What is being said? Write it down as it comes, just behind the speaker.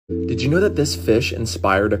Did you know that this fish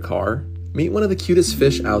inspired a car? Meet one of the cutest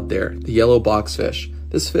fish out there, the yellow boxfish.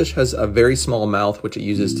 This fish has a very small mouth which it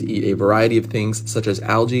uses to eat a variety of things such as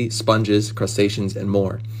algae, sponges, crustaceans, and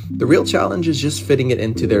more. The real challenge is just fitting it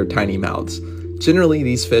into their tiny mouths. Generally,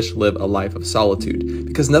 these fish live a life of solitude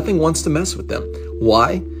because nothing wants to mess with them.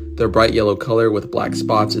 Why? Their bright yellow color with black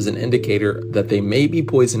spots is an indicator that they may be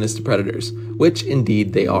poisonous to predators, which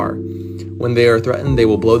indeed they are. When they are threatened, they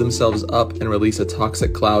will blow themselves up and release a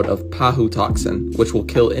toxic cloud of pahu toxin, which will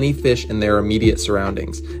kill any fish in their immediate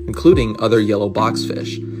surroundings, including other yellow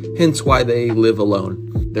boxfish, hence why they live alone.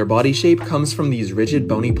 Their body shape comes from these rigid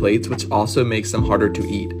bony plates, which also makes them harder to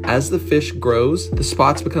eat. As the fish grows, the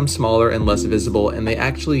spots become smaller and less visible, and they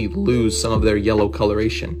actually lose some of their yellow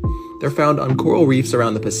coloration. They're found on coral reefs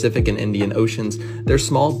around the Pacific and Indian Oceans. Their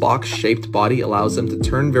small box-shaped body allows them to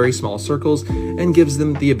turn very small circles and gives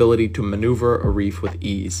them the ability to maneuver a reef with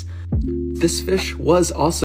ease. This fish was also